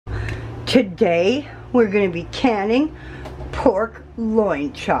Today we're going to be canning pork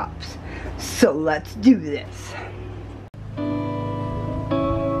loin chops. So let's do this.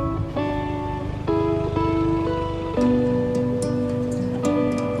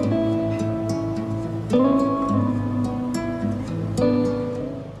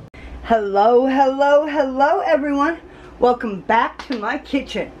 Hello, hello, hello everyone. Welcome back to my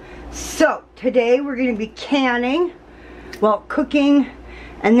kitchen. So today we're going to be canning, well, cooking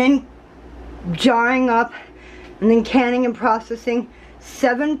and then jarring up and then canning and processing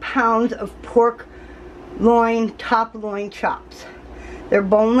 7 pounds of pork loin, top loin chops. They're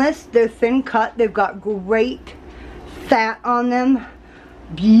boneless, they're thin cut, they've got great fat on them,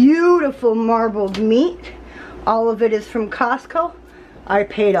 beautiful marbled meat. All of it is from Costco. I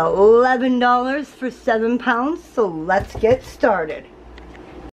paid $11 for 7 pounds, so let's get started.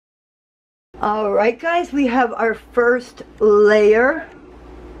 Alright guys, we have our first layer.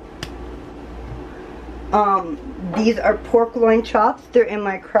 These are pork loin chops. They're in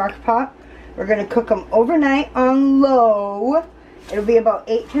my crock pot. We're going to cook them overnight on low. It'll be about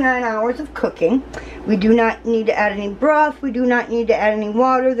 8 to 9 hours of cooking. We do not need to add any broth. We do not need to add any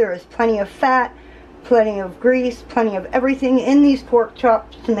water. There is plenty of fat, plenty of grease, plenty of everything in these pork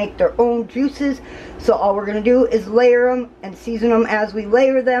chops to make their own juices. So all we're going to do is layer them and season them as we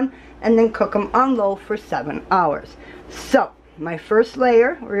layer them and then cook them on low for 7 hours. So my first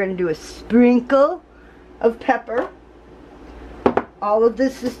layer, we're going to do a sprinkle of pepper. All of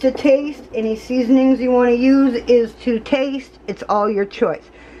this is to taste. Any seasonings you want to use is to taste. It's all your choice.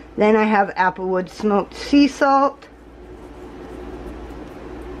 Then I have applewood smoked sea salt.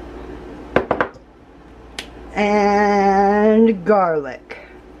 And garlic.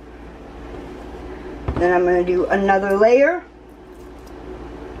 Then I'm going to do another layer.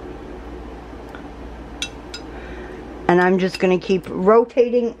 And I'm just going to keep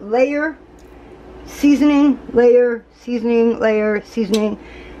rotating layer, seasoning, layer, seasoning, layer, seasoning.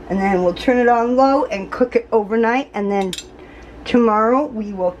 And then we'll turn it on low and cook it overnight. And then tomorrow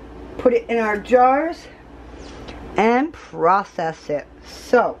we will put it in our jars and process it.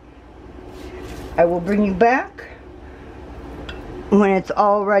 So I will bring you back when it's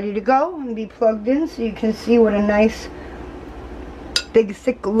all ready to go and be plugged in so you can see what a nice big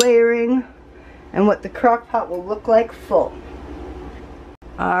thick layering and what the crock pot will look like full.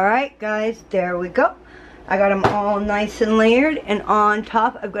 Alright guys, there we go. I got them all nice and layered, and on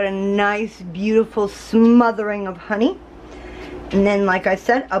top I've got a nice beautiful smothering of honey. And then like I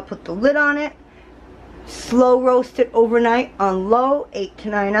said, I'll put the lid on it, slow roast it overnight on low, 8 to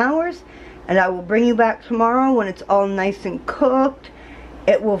 9 hours. And I will bring you back tomorrow when it's all nice and cooked.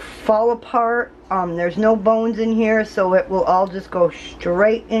 It will fall apart. There's no bones in here, so it will all just go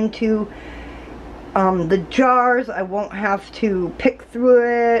straight into the jars. I won't have to pick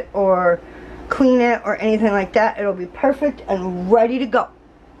through it or clean it or anything like that. It'll be perfect and ready to go.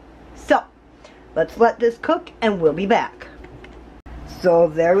 So, let's let this cook and we'll be back. So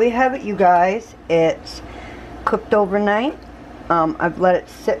there we have it, you guys. It's cooked overnight. I've let it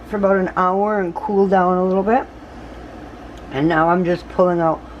sit for about an hour and cool down a little bit. And now I'm just pulling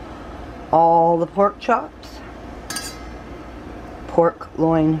out all the pork chops. Pork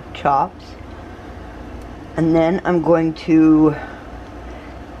loin chops. And then I'm going to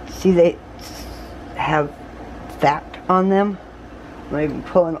see they have fat on them. I'm going to be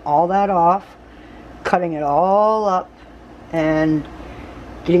pulling all that off, cutting it all up, and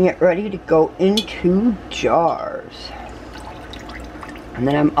getting it ready to go into jars. And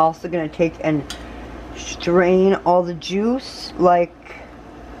then I'm also going to take and strain all the juice like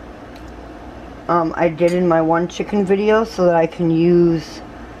I did in my one chicken video, so that I can use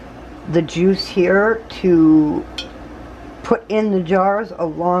the juice here to put in the jars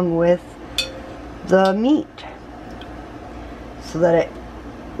along with the meat, so that it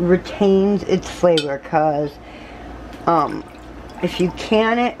retains its flavor. Because if you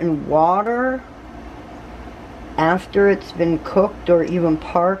can it in water after it's been cooked or even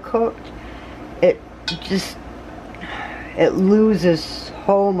par cooked, it loses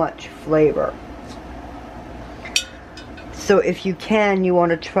so much flavor. So if you can, you want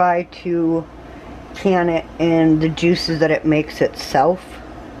to try to can it in the juices that it makes itself,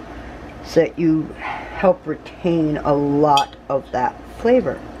 so that you help retain a lot of that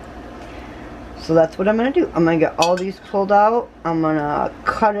flavor. So that's what I'm going to do. I'm going to get all these pulled out. I'm going to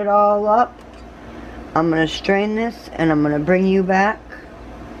cut it all up. I'm going to strain this, and I'm going to bring you back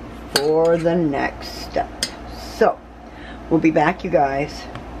for the next step. So, we'll be back, you guys.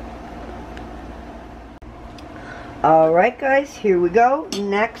 Alright guys, here we go.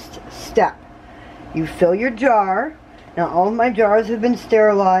 Next step. You fill your jar, Now all of my jars have been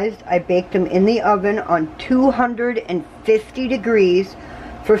sterilized. I baked them in the oven on 250 degrees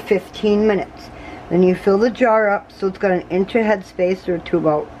for 15 minutes. Then you fill the jar up so it's got an inch of headspace or to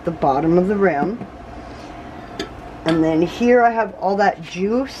about the bottom of the rim. And then here I have all that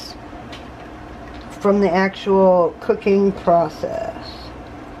juice from the actual cooking process.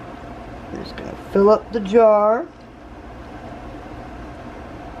 I'm just going to fill up the jar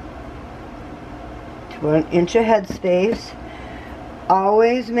to an inch of headspace.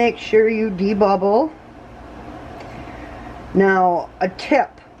 Always make sure you debubble. Now, a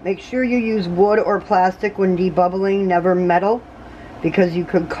tip. Make sure you use wood or plastic when debubbling, never metal, because you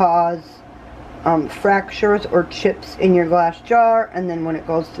could cause fractures or chips in your glass jar, and then when it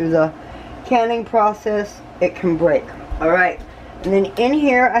goes through the canning process, it can break. Alright, and then in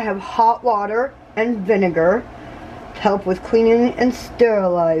here I have hot water and vinegar to help with cleaning and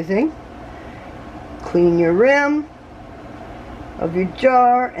sterilizing. Clean your rim of your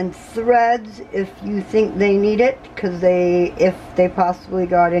jar and threads if you think they need it, because if they possibly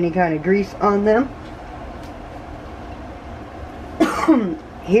got any kind of grease on them.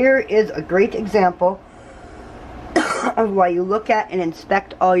 Here is a great example of why you look at and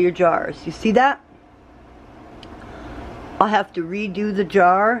inspect all your jars. You see that? I'll have to redo the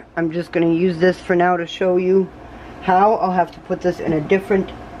jar. I'm just going to use this for now to show you how. I'll have to put this in a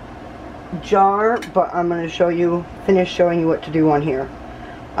different jar, but I'm going to finish showing you what to do on here,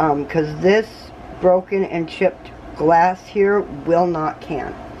 because this broken and chipped glass here will not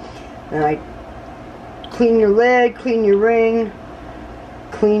can. And I clean your lid, clean your ring,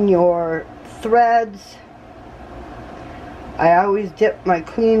 clean your threads. I always dip my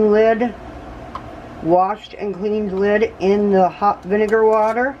clean lid, washed and cleaned lid, in the hot vinegar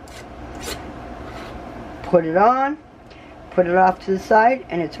water, put it on, put it off to the side,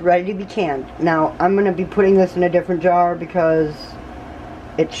 and it's ready to be canned. Now, I'm going to be putting this in a different jar because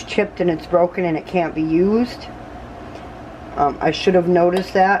it's chipped and it's broken and it can't be used. I should have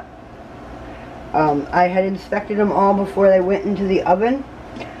noticed that. I had inspected them all before they went into the oven.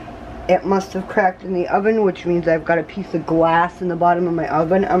 It must have cracked in the oven, which means I've got a piece of glass in the bottom of my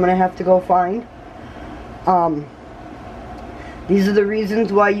oven I'm going to have to go find. These are the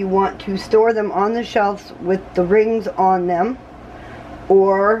reasons why you want to store them on the shelves with the rings on them.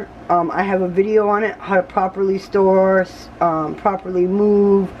 Or, I have a video on it, how to properly store, properly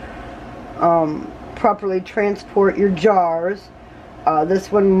move, properly transport your jars.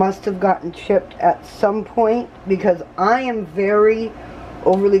 This one must have gotten chipped at some point because I am very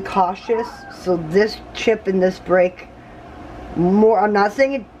overly cautious. So this chip and this break, I'm not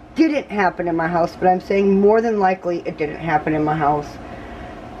saying it didn't happen in my house, but I'm saying more than likely it didn't happen in my house.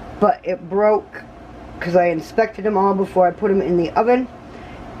 But it broke because I inspected them all before I put them in the oven.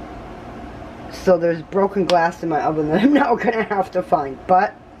 So there's broken glass in my oven that I'm now going to have to find.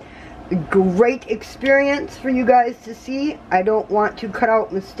 But a great experience for you guys to see. I don't want to cut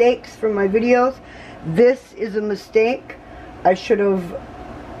out mistakes from my videos. This is a mistake. I should have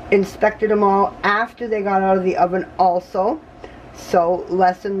inspected them all after they got out of the oven also. So,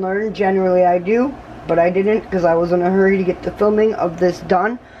 lesson learned. Generally I do, but I didn't because I was in a hurry to get the filming of this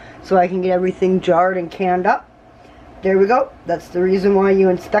done so I can get everything jarred and canned up. There we go. That's the reason why you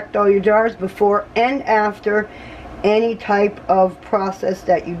inspect all your jars before and after any type of process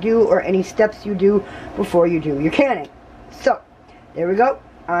that you do or any steps you do before you do your canning. So, there we go.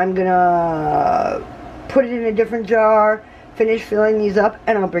 I'm gonna put it in a different jar, finish filling these up,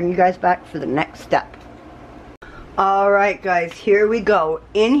 and I'll bring you guys back for the next step. Alright guys, here we go.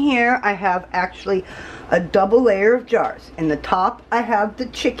 In here I have actually a double layer of jars. In the top I have the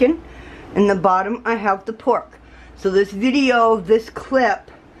chicken, in the bottom I have the pork. So this video, this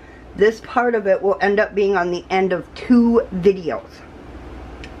clip, this part of it will end up being on the end of 2 videos.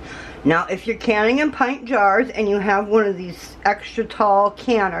 Now if you're canning in pint jars and you have one of these extra tall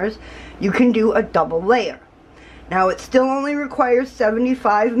canners, you can do a double layer. Now it still only requires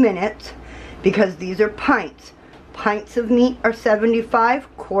 75 minutes because these are pints. Pints of meat are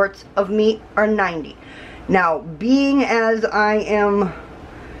 75, quarts of meat are 90. Now, being as I am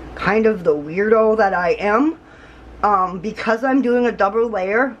kind of the weirdo that I am, because I'm doing a double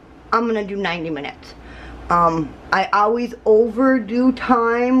layer, I'm going to do 90 minutes. I always overdo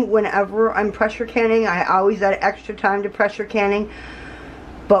time whenever I'm pressure canning. I always add extra time to pressure canning.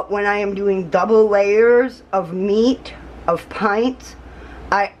 But when I am doing double layers of meat, of pints,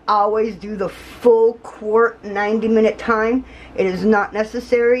 I always do the full quart 90-minute time. It is not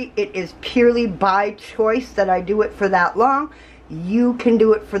necessary. It is purely by choice that I do it for that long. You can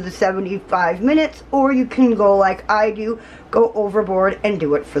do it for the 75 minutes, or you can go like I do, go overboard and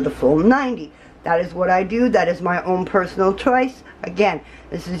do it for the full 90. That is what I do. That is my own personal choice. Again,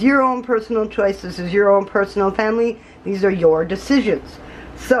 this is your own personal choice. This is your own personal family. These are your decisions.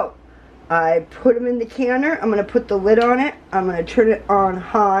 So, I put them in the canner. I'm going to put the lid on it. I'm going to turn it on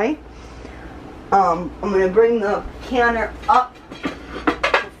high. I'm going to bring the canner up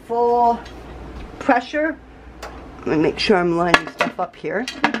to full pressure. Let me make sure I'm lining stuff up here.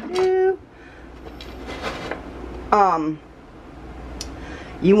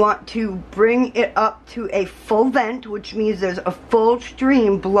 You want to bring it up to a full vent, which means there's a full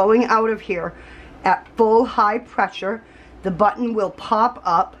stream blowing out of here at full high pressure. The button will pop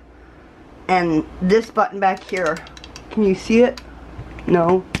up, and this button back here, can you see it?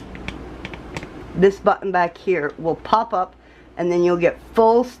 No. This button back here will pop up, and then you'll get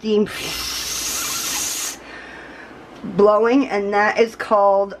full steam blowing, and that is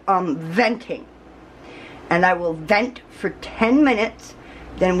called venting. And I will vent for 10 minutes.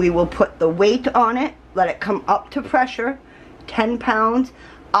 Then we will put the weight on it, let it come up to pressure, 10 pounds.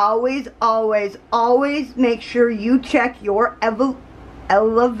 Always, always, always make sure you check your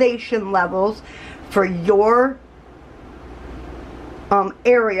elevation levels for your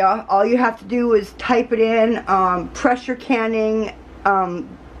area. All you have to do is type it in, pressure canning,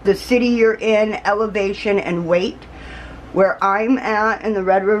 the city you're in, elevation, and weight. Where I'm at in the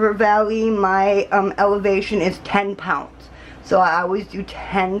Red River Valley, my elevation is 10 pounds. So I always do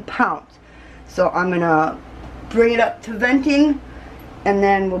 10 pounds. So I'm going to bring it up to venting, and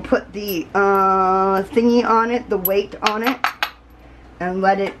then we'll put the thingy on it, the weight on it, and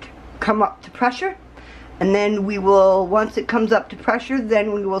let it come up to pressure. And then we will, once it comes up to pressure,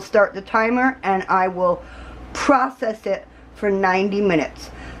 then we will start the timer, and I will process it for 90 minutes.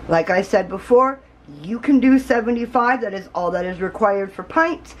 Like I said before, you can do 75, that is all that is required for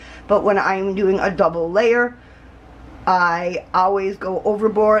pints, but when I'm doing a double layer, I always go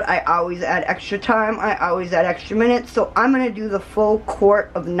overboard. I always add extra time. I always add extra minutes. So I'm going to do the full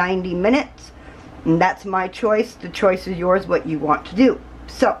quart of 90 minutes. And that's my choice. The choice is yours, what you want to do.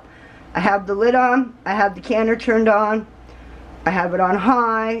 So I have the lid on. I have the canner turned on. I have it on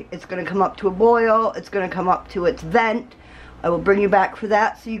high. It's going to come up to a boil. It's going to come up to its vent. I will bring you back for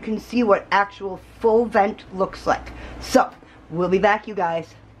that so you can see what actual full vent looks like. So we'll be back, you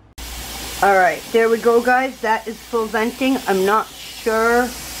guys. Alright, there we go, guys. That is full venting. I'm not sure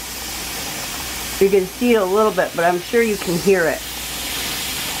you can see it a little bit, but I'm sure you can hear it.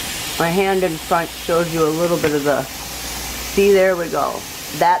 My hand in front shows you a little bit of the... See, there we go.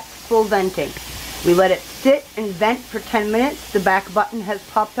 That's full venting. We let it sit and vent for 10 minutes. The back button has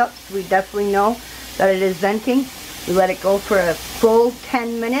popped up, so we definitely know that it is venting. We let it go for a full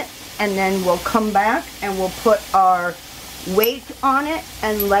 10 minutes, and then we'll come back and we'll put our weight on it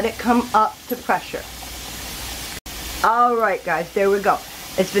and let it come up to pressure. Alright, guys, there we go.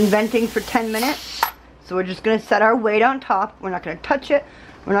 It's been venting for 10 minutes, so we're just going to set our weight on top. We're not going to touch it.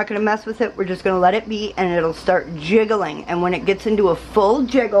 We're not going to mess with it. We're just going to let it be, and it'll start jiggling. And when it gets into a full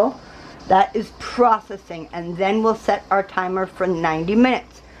jiggle, that is processing, and then we'll set our timer for 90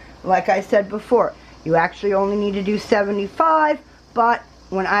 minutes. Like I said before, you actually only need to do 75, but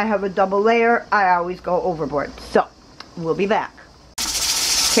when I have a double layer, I always go overboard. So we'll be back.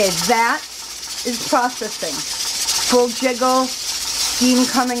 Okay, that is processing. Full jiggle, steam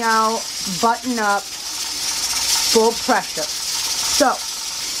coming out, button up, full pressure. So,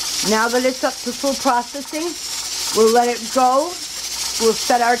 now that it's up to full processing, we'll let it go. We'll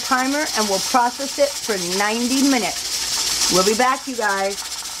set our timer and we'll process it for 90 minutes. We'll be back, you guys.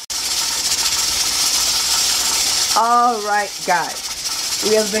 Alright, guys.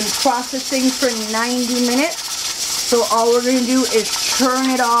 We have been processing for 90 minutes. So all we're going to do is turn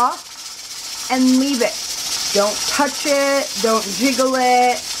it off and leave it. Don't touch it. Don't jiggle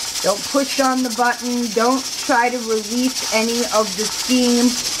it. Don't push on the button. Don't try to release any of the steam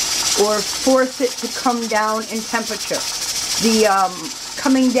or force it to come down in temperature. The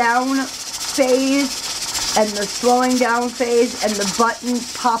coming down phase and the slowing down phase and the button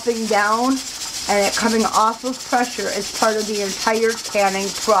popping down and it coming off of pressure is part of the entire canning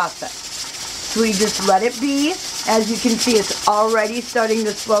process. So we just let it be. As you can see, it's already starting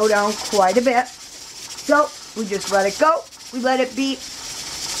to slow down quite a bit. So we just let it go. We let it be.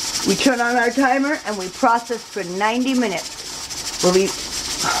 We turn on our timer and we process for 90 minutes. We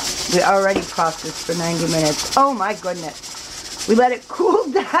already processed for 90 minutes. Oh my goodness. We let it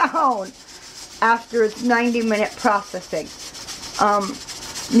cool down after its 90-minute processing.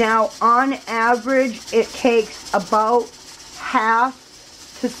 Now, on average, it takes about half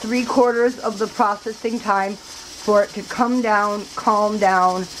to 3/4 of the processing time for it to come down, calm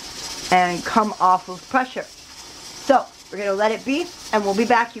down, and come off of pressure. So, we're going to let it be, and we'll be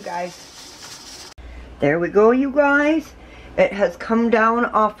back, you guys. There we go, you guys. It has come down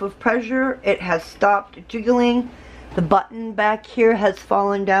off of pressure. It has stopped jiggling. The button back here has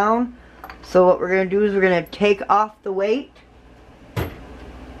fallen down. So what we're going to do is we're going to take off the weight.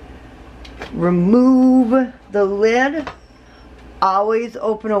 Remove the lid. Always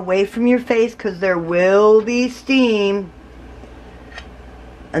open away from your face because there will be steam.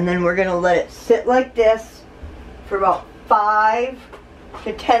 And then we're going to let it sit like this for about 5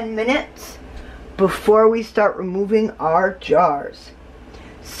 to 10 minutes before we start removing our jars.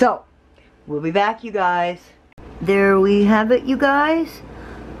 So, we'll be back, you guys. There we have it, you guys.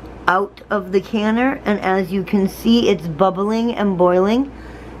 Out of the canner, and as you can see, it's bubbling and boiling.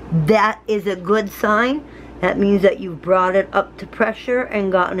 That is a good sign. That means that you've brought it up to pressure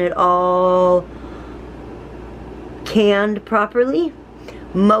and gotten it all canned properly.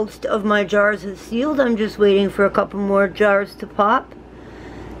 Most of my jars have sealed. I'm just waiting for a couple more jars to pop.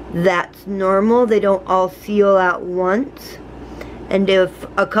 That's normal. They don't all seal at once. And if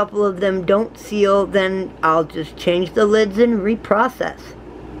a couple of them don't seal, then I'll just change the lids and reprocess.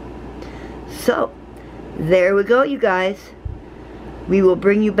 So, there we go, you guys. We will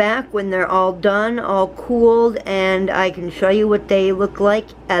bring you back when they're all done, all cooled, and I can show you what they look like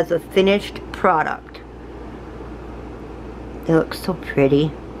as a finished product. They look so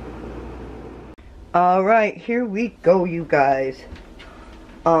pretty. Alright, here we go, you guys.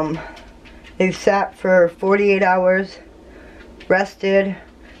 They've sat for 48 hours, rested,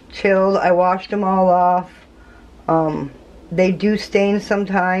 chilled. I washed them all off. They do stain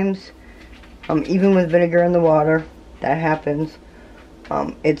sometimes, even with vinegar in the water. That happens.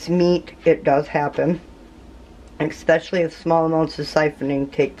 It's meat, it does happen, especially if small amounts of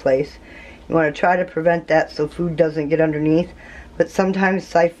siphoning take place. You want to try to prevent that so food doesn't get underneath, but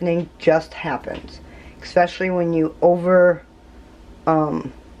sometimes siphoning just happens, especially when you over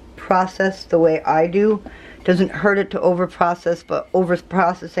process the way I do. It doesn't hurt it to over process, but over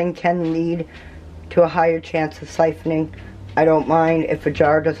processing can lead to a higher chance of siphoning. I don't mind if a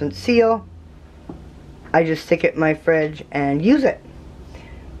jar doesn't seal. I just stick it in my fridge and use it.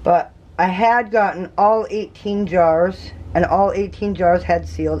 But I had gotten all 18 jars, and all 18 jars had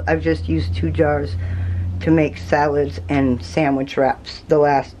sealed. I've just used 2 jars to make salads and sandwich wraps the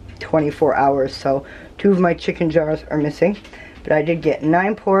last 24 hours, so 2 of my chicken jars are missing. But I did get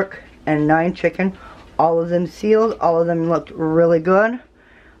 9 pork and 9 chicken, all of them sealed. All of them looked really good.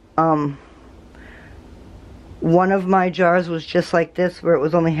 One of my jars was just like this, where it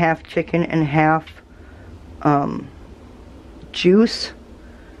was only half chicken and half juice.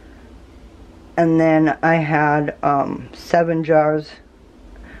 And then I had 7 jars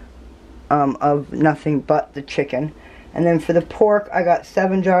of nothing but the chicken. And then for the pork, I got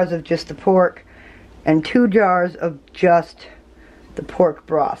 7 jars of just the pork and 2 jars of just the pork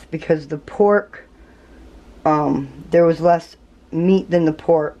broth, because the pork, there was less meat than the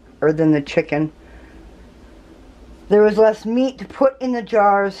pork, or than the chicken. There was less meat to put in the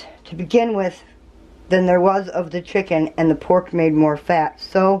jars to begin with than there was of the chicken, and the pork made more fat.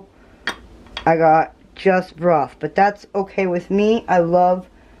 So I got just broth, but that's okay with me. I love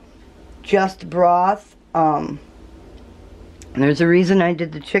just broth. There's a reason I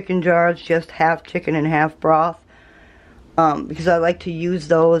did the chicken jars just half chicken and half broth, because I like to use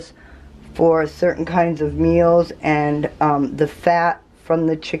those for certain kinds of meals, and the fat from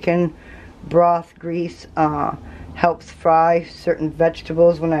the chicken broth grease helps fry certain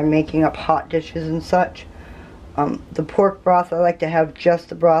vegetables when I'm making up hot dishes and such. The pork broth, I like to have just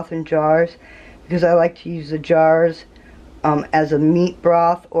the broth in jars, because I like to use the jars as a meat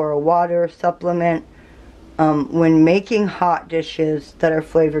broth or a water supplement when making hot dishes that are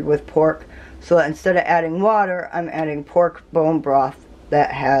flavored with pork. So that instead of adding water, I'm adding pork bone broth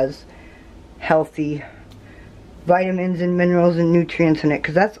that has healthy vitamins and minerals and nutrients in it,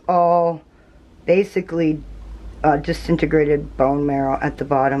 because that's all basically disintegrated bone marrow at the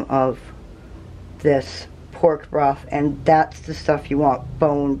bottom of this pork broth, and that's the stuff you want,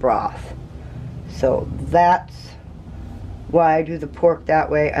 bone broth. So that's why I do the pork that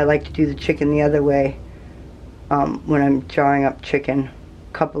way. I like to do the chicken the other way when I'm jarring up chicken.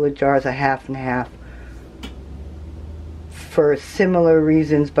 A couple of jars, a half and half, for similar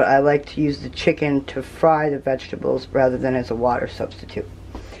reasons, but I like to use the chicken to fry the vegetables rather than as a water substitute.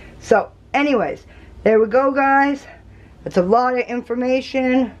 So anyways, there we go, guys. It's a lot of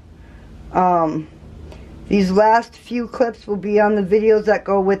information. These last few clips will be on the videos that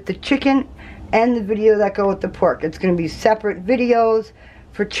go with the chicken and the video that go with the pork. It's going to be separate videos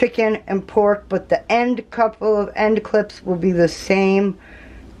for chicken and pork, but the couple of end clips will be the same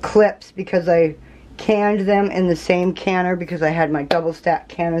clips, because I canned them in the same canner because I had my double stack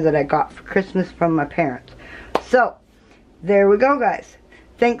canner that I got for Christmas from my parents. So, there we go, guys.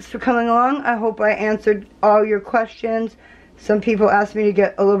 Thanks for coming along. I hope I answered all your questions. Some people asked me to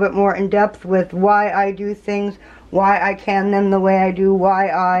get a little bit more in depth with why I do things, why I can them the way I do, why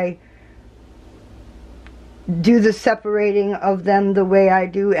I do the separating of them the way I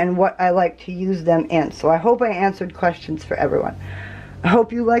do, and what I like to use them in. So I hope I answered questions for everyone. I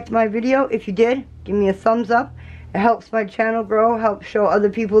hope you liked my video. If you did, give me a thumbs up. It helps my channel grow, helps show other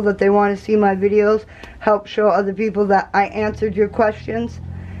people that they want to see my videos, helps show other people that I answered your questions.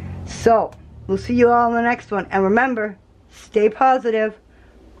 So, we'll see you all in the next one. And remember, stay positive.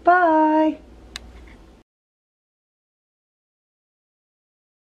 Bye.